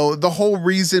 the whole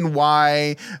reason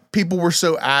why people were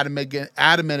so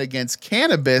adamant against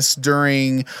cannabis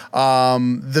during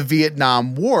the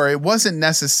Vietnam War. It wasn't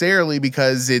necessarily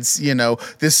because it's,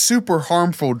 this super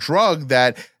harmful drug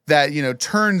that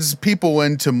turns people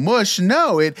into mush.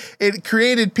 No, it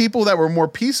created people that were more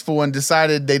peaceful and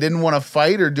decided they didn't want to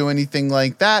fight or do anything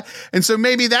like that. And so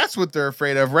maybe that's what they're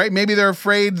afraid of, right? Maybe they're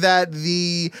afraid that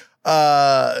the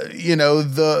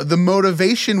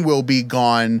motivation will be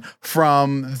gone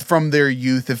from their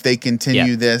youth if they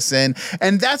continue this. And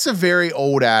that's a very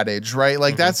old adage, right?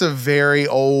 Like that's a very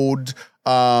old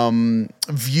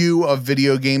view of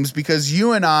video games, because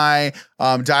you and I,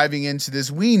 diving into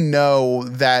this, we know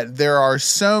that there are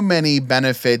so many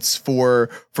benefits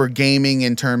for gaming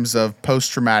in terms of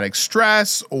post-traumatic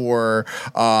stress or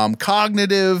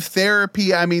cognitive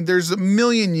therapy. I mean, there's a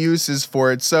million uses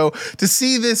for it. So to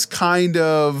see this kind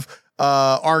of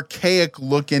archaic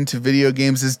look into video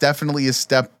games is definitely a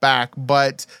step back,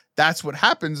 but that's what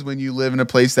happens when you live in a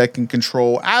place that can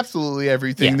control absolutely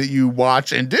everything that you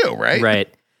watch and do, right?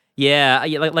 Right. Yeah,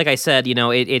 like I said,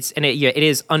 it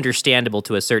is understandable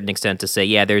to a certain extent to say,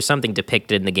 yeah, there's something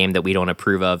depicted in the game that we don't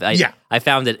approve of. I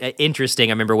found it interesting.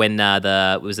 I remember when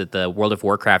the World of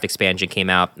Warcraft expansion came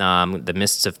out, the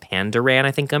Mists of Pandaran,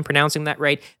 I think I'm pronouncing that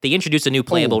right. They introduced a new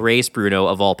playable race, Bruno,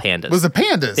 of all pandas. Was the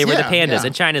pandas? They were the pandas,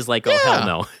 and China's like, oh hell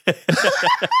no,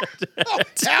 oh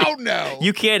hell no,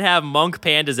 you can't have monk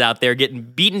pandas out there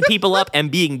beating people up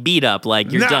and being beat up.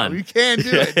 Like you're done. No, you can't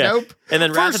do it. Nope. And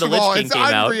then Wrath of the Lich King came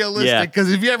out. It's unrealistic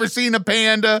because if you ever seen a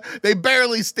panda, they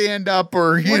barely stand up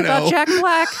or What about Jack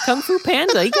Black, Kung Fu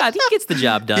Panda? He gets the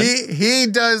job done. He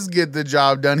does get the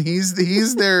job done. He's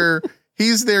their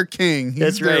king.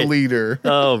 He's their leader.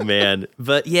 Oh man,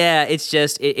 but yeah,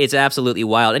 it's absolutely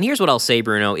wild. And here's what I'll say,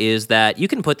 Bruno, is that you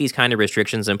can put these kind of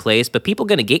restrictions in place, but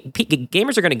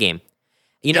gamers are gonna game.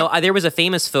 There was a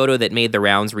famous photo that made the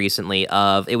rounds recently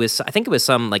I think it was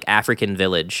some like African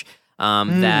village.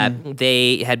 That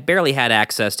they had barely had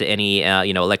access to any,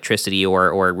 electricity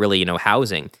or really,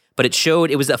 housing. But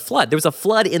it was a flood. There was a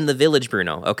flood in the village,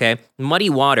 Bruno, okay? Muddy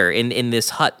water in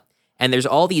this hut. And there's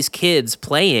all these kids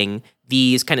playing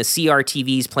these kind of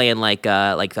CRTVs playing like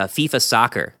FIFA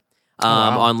soccer.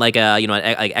 On like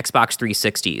Xbox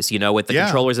 360s, with the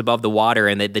controllers above the water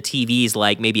and the TVs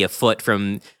like maybe a foot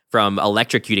from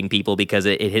electrocuting people because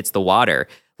it hits the water.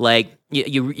 Like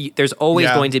there's always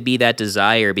going to be that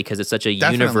desire because it's such a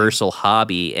universal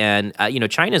hobby, and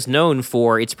China's known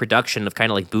for its production of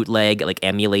kind of like bootleg, like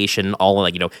emulation, all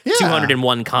like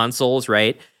 201 consoles,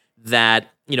 right? That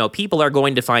people are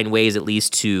going to find ways at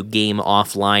least to game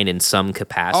offline in some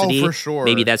capacity. Oh, for sure.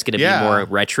 Maybe that's going to be more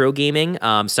retro gaming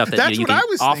stuff that you can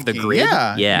off thinking. The grid.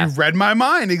 Yeah, you read my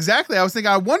mind exactly. I was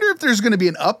thinking, I wonder if there's going to be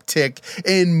an uptick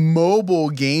in mobile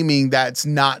gaming that's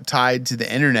not tied to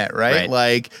the internet, right?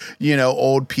 Like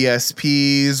old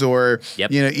PSPs or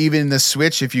even the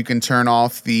Switch. If you can turn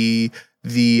off the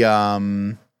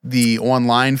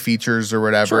online features or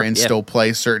whatever and still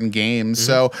play certain games.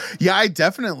 So I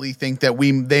definitely think that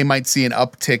they might see an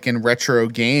uptick in retro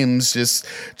games just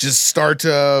start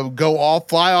to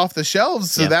fly off the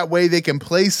shelves. So that way they can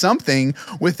play something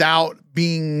without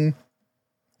being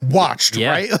watched,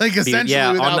 right? Like essentially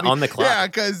on the clock. Yeah,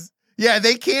 because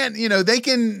they can't,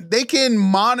 they can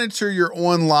monitor your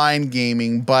online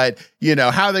gaming, but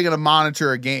how are they going to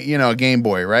monitor a game, a Game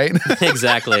Boy, right?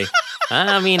 Exactly.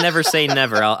 I mean, never say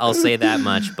never. I'll say that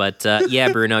much. But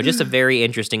Bruno, just a very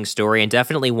interesting story and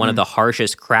definitely one of the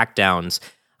harshest crackdowns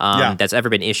that's ever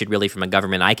been issued really from a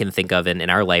government I can think of in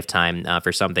our lifetime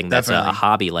for something that's a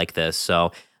hobby like this.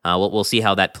 So we'll see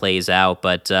how that plays out.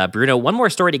 But Bruno, one more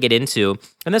story to get into.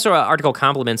 And this article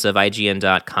compliments of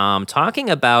IGN.com talking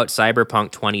about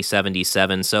Cyberpunk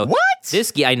 2077. So what?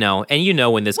 I know.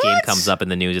 And when this game comes up in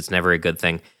the news, it's never a good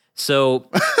thing. So,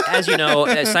 as you know,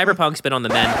 Cyberpunk's been on the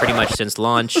mend pretty much since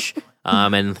launch,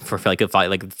 and for like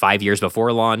 5 years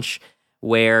before launch,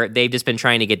 where they've just been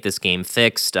trying to get this game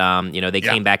fixed. They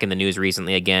came back in the news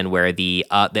recently again, where the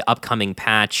upcoming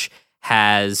patch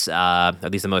has,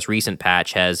 at least the most recent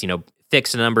patch has,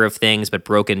 fixed a number of things, but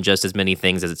broken just as many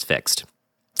things as it's fixed.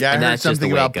 Yeah, and I heard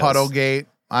something about Puddlegate.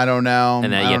 I don't know.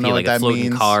 And then you have like the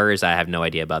floating cars. I have no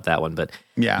idea about that one, but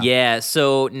yeah.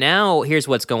 So now here's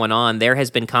what's going on. There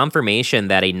has been confirmation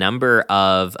that a number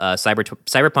of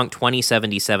Cyberpunk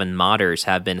 2077 modders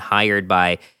have been hired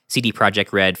by CD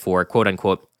Projekt Red for quote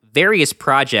unquote various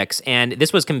projects, and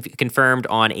this was confirmed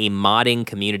on a modding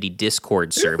community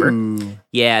Discord server. Ooh.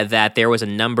 Yeah, that there was a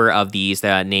number of these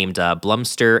named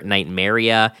Blumster,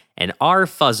 Nightmaria, and R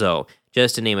Fuzzo,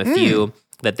 just to name a few.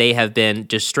 That they have been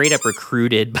just straight up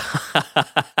recruited by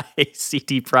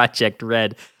CD Projekt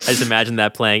Red. I just imagine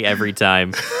that playing every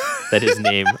time that his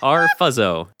name, R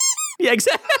Fuzzo. Yeah,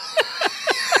 exactly.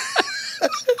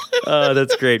 Oh,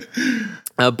 that's great.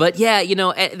 But yeah,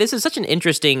 this is such an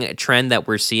interesting trend that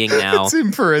we're seeing now. It's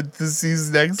in parentheses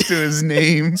next to his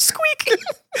name. Squeak.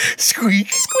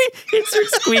 Squeak. Squeak. Insert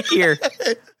squeak here.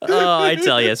 Oh, I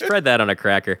tell you, spread that on a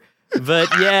cracker. But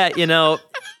yeah,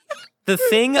 the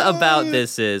thing about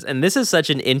this is, and this is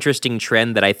such an interesting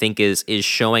trend that I think is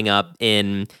showing up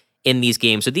in these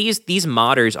games. So these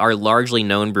modders are largely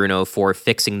known, Bruno, for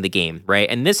fixing the game, right?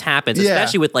 And this happens,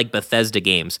 especially with like Bethesda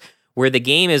games, where the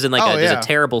game is in like there's a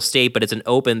terrible state, but it's an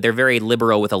open. They're very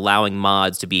liberal with allowing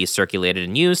mods to be circulated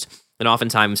and used, and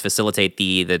oftentimes facilitate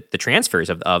the transfers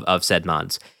of said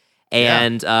mods.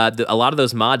 And a lot of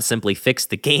those mods simply fix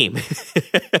the game.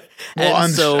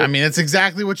 I mean, it's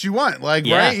exactly what you want. Like,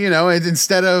 right?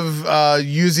 Instead of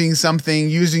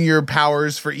using your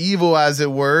powers for evil, as it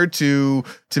were, to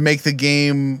make the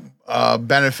game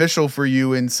beneficial for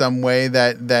you in some way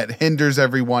that hinders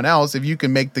everyone else. If you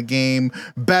can make the game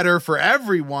better for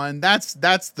everyone, that's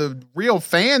the real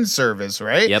fan service,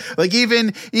 right? Yep. Like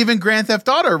even Grand Theft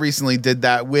Auto recently did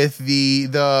that with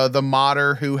the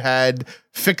modder who had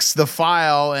fixed the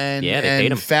file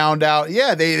and found out,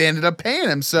 they ended up paying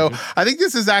him. So I think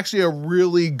this is actually a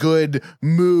really good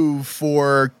move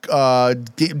for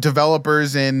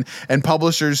developers and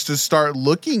publishers to start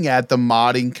looking at the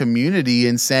modding community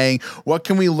and saying, what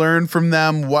can we learn from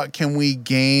them? What can we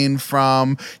gain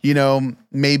from,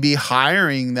 maybe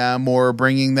hiring them or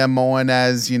bringing them on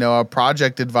as, a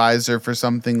project advisor for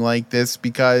something like this?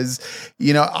 Because,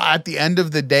 at the end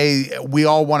of the day, we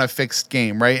all want a fixed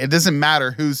game, right? It doesn't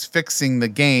matter who's fixing the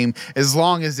game as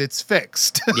long as it's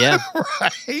fixed. Yeah.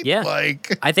 Right? Yeah.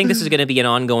 I think this is going to be an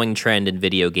ongoing trend in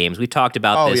video games. We've talked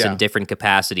about this in different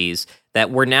capacities, that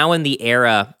we're now in the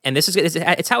era, and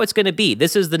it's how it's going to be.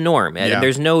 This is the norm. Yeah.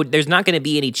 There's not going to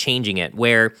be any changing it,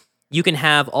 where you can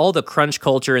have all the crunch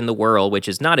culture in the world, which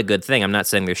is not a good thing. I'm not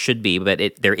saying there should be, but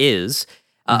there is,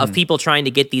 of people trying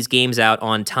to get these games out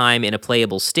on time in a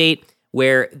playable state,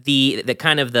 where the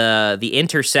kind of the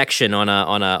intersection on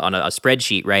a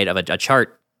spreadsheet, right, of a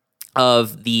chart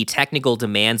of the technical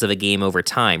demands of a game over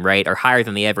time, right, are higher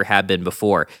than they ever have been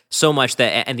before. So much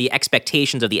that, and the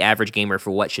expectations of the average gamer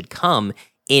for what should come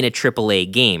in a AAA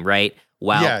game, right?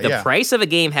 While the price of a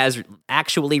game has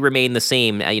actually remained the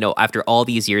same, after all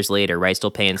these years later, right?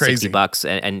 Still paying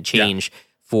 $60 and change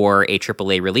for a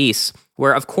AAA release,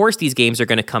 where of course these games are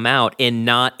going to come out in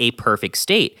not a perfect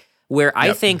state, where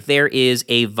I think there is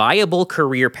a viable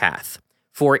career path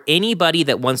for anybody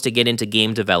that wants to get into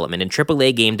game development and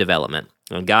AAA game development.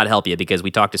 And God help you, because we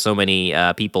talked to so many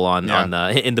people in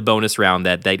the bonus round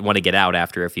that they want to get out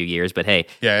after a few years. But hey,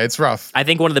 it's rough. I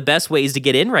think one of the best ways to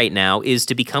get in right now is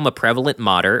to become a prevalent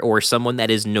modder, or someone that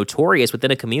is notorious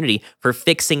within a community for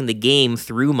fixing the game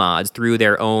through mods, through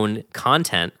their own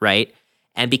content, right?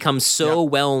 And become so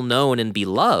well known and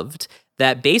beloved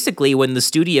that basically when the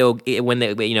studio,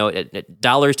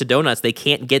 dollars to donuts, they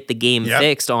can't get the game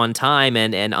fixed on time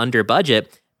and under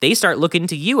budget, they start looking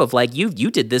to you of like, you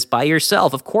did this by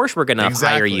yourself. Of course we're going to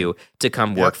hire you to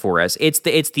come work for us. It's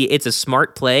a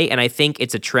smart play, and I think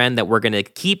it's a trend that we're going to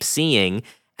keep seeing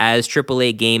as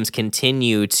AAA games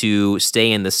continue to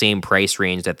stay in the same price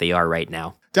range that they are right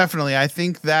now. Definitely. I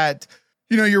think that,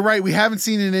 you're right. We haven't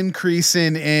seen an increase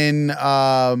in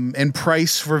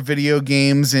price for video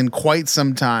games in quite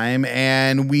some time,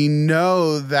 and we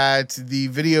know that the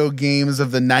video games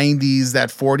of the 90s,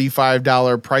 that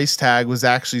 $45 price tag was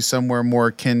actually somewhere more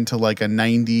akin to like a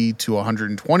 $90 to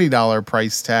 $120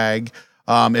 price tag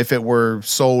if it were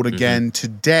sold again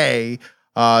today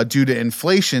due to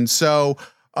inflation. So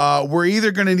we're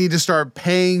either going to need to start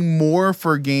paying more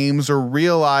for games, or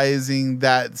realizing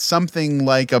that something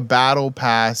like a battle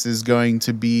pass is going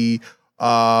to be,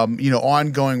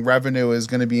 ongoing revenue is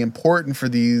going to be important for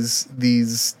these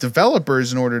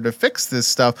developers in order to fix this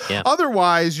stuff. Yeah.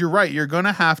 Otherwise, you're right. You're going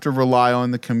to have to rely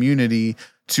on the community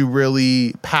to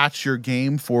really patch your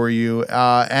game for you.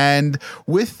 And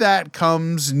with that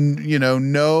comes,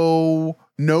 no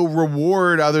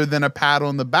reward other than a pat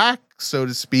on the back, so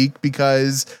to speak,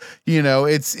 because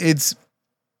it's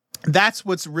that's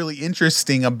what's really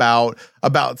interesting about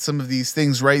some of these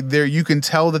things, right? There you can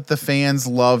tell that the fans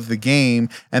love the game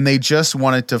and they just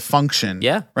want it to function.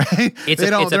 Yeah. Right? It's a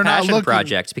passion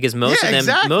project, because most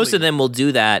of them will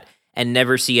do that and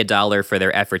never see a dollar for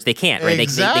their efforts. They can't, right? They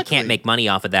can't make money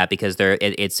off of that because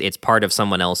it's part of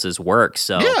someone else's work.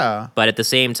 So, but at the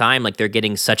same time, like, they're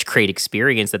getting such great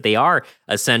experience that they are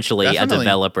essentially a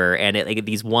developer, and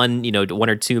these one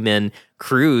or two man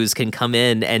crews can come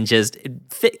in and just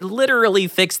literally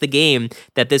fix the game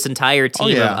that this entire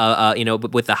team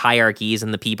with the hierarchies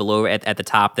and the people over at the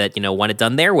top that want it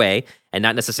done their way and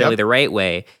not necessarily the right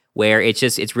way. Where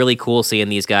it's really cool seeing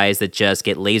these guys that just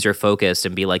get laser focused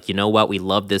and be like, you know what, we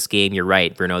love this game. You're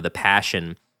right, Bruno. The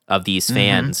passion of these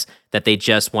fans that they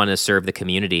just want to serve the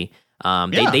community.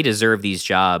 They deserve these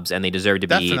jobs, and they deserve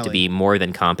to be more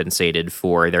than compensated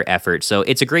for their effort. So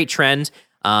it's a great trend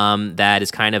that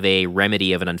is kind of a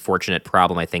remedy of an unfortunate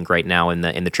problem, I think, right now in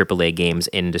the AAA games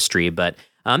industry. But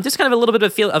just kind of a little bit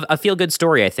of a feel good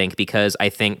story, I think, because I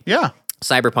think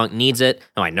Cyberpunk needs it.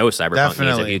 Oh, I know Cyberpunk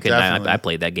needs it. I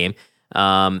played that game.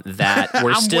 That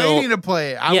we're I'm waiting to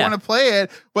play it. I want to play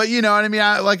it, but you know what I mean.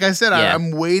 Like I said,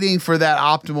 I'm waiting for that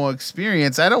optimal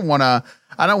experience. I don't want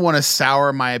to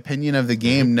sour my opinion of the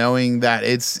game, knowing that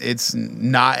it's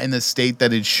not in the state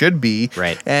that it should be.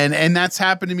 Right. And that's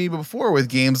happened to me before with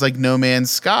games like No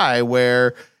Man's Sky,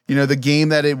 where the game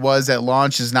that it was at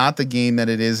launch is not the game that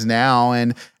it is now.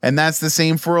 And that's the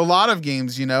same for a lot of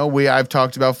games. I've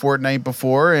talked about Fortnite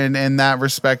before and in that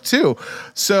respect too.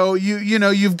 So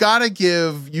you've got to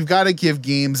give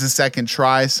games a second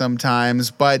try sometimes,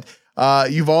 but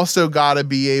you've also got to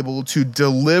be able to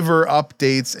deliver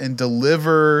updates and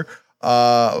deliver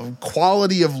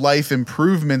quality of life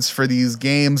improvements for these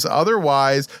games.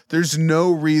 Otherwise, there's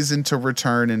no reason to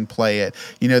return and play it.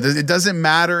 It doesn't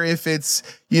matter if it's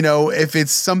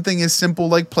something as simple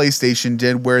like PlayStation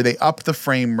did, where they upped the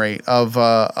frame rate of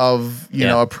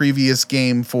a previous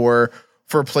game for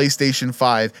PlayStation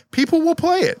 5. People will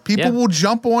play it. People will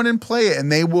jump on and play it,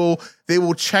 and they will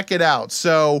check it out.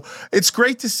 So it's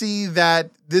great to see that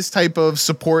this type of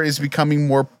support is becoming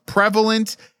more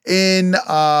prevalent in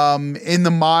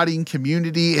the modding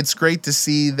community. It's great to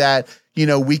see that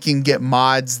we can get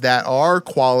mods that are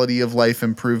quality of life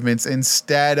improvements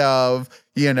instead of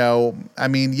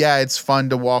it's fun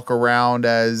to walk around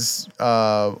as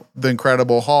the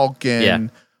Incredible Hulk and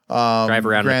drive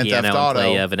around Grand a piano Theft Auto.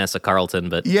 and play Vanessa Carlton,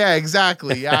 but yeah,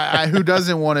 exactly. Who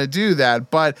doesn't want to do that?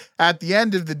 But at the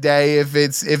end of the day, if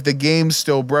the game's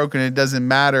still broken, it doesn't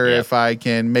matter if I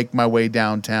can make my way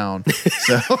downtown.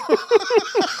 So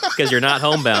because you're not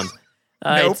homebound.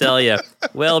 I tell you.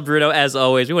 Well, Bruno, as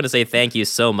always, we want to say thank you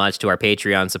so much to our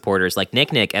Patreon supporters like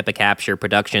Nick, Epic Capture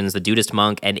Productions, The Dudest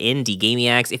Monk, and Indie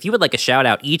Gamiacs. If you would like a shout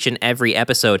out each and every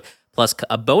episode, plus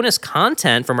a bonus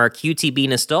content from our QTB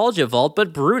Nostalgia Vault.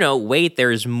 But Bruno, wait,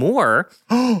 there's more.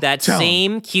 That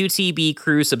same QTB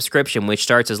Crew subscription, which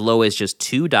starts as low as just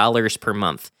 $2 per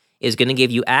month, is going to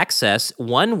give you access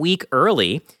 1 week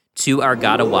early to our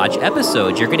Gotta Watch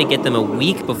episodes. You're going to get them a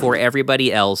week before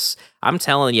everybody else. I'm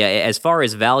telling you, as far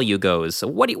as value goes,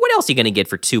 what else are you going to get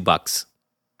for $2?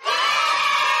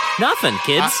 Nothing,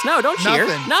 kids. No, don't cheer.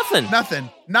 Nothing.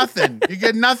 You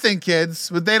get nothing, kids,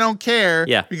 but they don't care.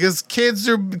 Yeah. Because kids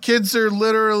are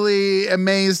literally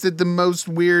amazed at the most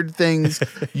weird things.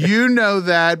 You know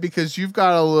that because you've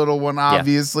got a little one,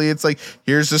 obviously. It's like,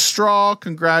 here's a straw,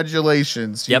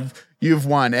 congratulations. You've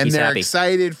won. And they're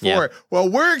excited for it. Well,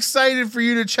 we're excited for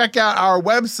you to check out our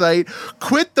website,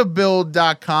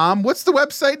 quitthebuild.com. What's the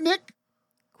website, Nick?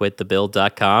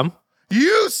 Quitthebuild.com.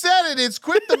 You said it. It's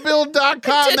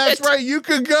quitthebuild.com. That's right. You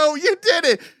did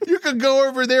it. You could go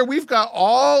over there. We've got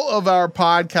all of our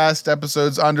podcast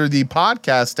episodes under the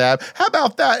podcast tab. How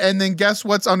about that? And then guess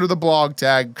what's under the blog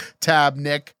tab,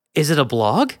 Nick? Is it a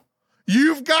blog?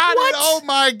 You've got it. Oh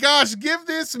my gosh. Give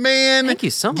this man. Thank you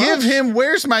so much. Give him,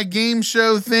 where's my game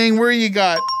show thing? Where you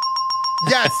got?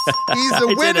 Yes, he's a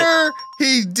winner.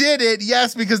 He did it.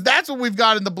 Yes, because that's what we've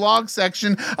got in the blog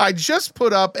section. I just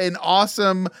put up an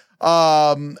awesome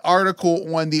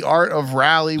article on the Art of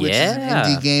Rally, which is an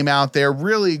indie game out there.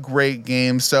 Really great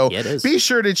game. So be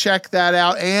sure to check that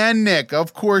out. And Nick,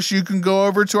 of course, you can go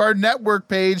over to our network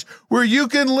page where you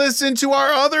can listen to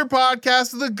our other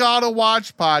podcast, the Gotta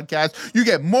Watch podcast. You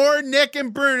get more Nick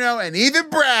and Bruno and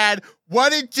even Brad.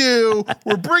 What it do?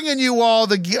 We're bringing you all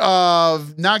the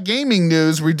not gaming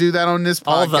news. We do that on this podcast.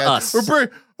 All the us.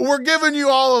 We're giving you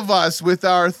all of us with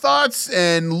our thoughts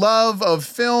and love of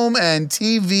film and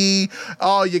TV.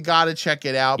 Oh, you got to check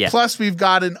it out. Yeah. Plus, we've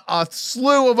got a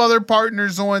slew of other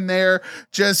partners on there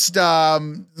just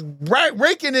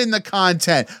raking in the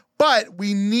content. But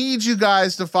we need you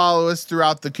guys to follow us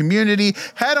throughout the community.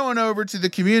 Head on over to the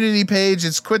community page.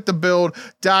 It's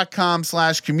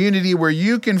quitthebuild.com/community, where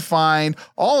you can find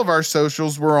all of our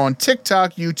socials. We're on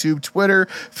TikTok, YouTube, Twitter,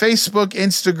 Facebook,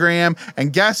 Instagram.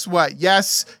 And guess what?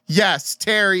 Yes,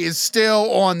 Terry is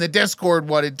still on the Discord.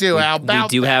 What it do? How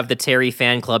about we do have the Terry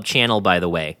fan club channel, by the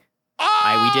way.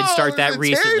 We did start that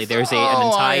recently. There's an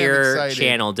entire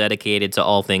channel dedicated to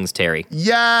all things Terry.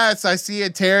 Yes, I see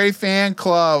a Terry fan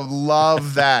club.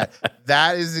 Love that.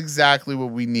 That is exactly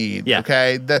what we need. Yeah.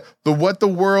 Okay. The what the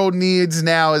world needs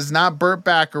now is not Burt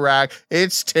Bacharach.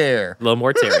 It's Terry. A little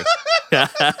more Terry. a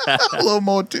little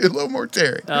more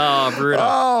Terry. Oh, Bruno.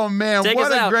 Oh man,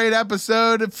 what a great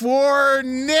episode. For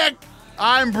Nick,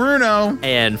 I'm Bruno.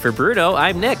 And for Bruno,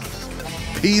 I'm Nick.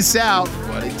 Peace out.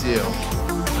 What it do?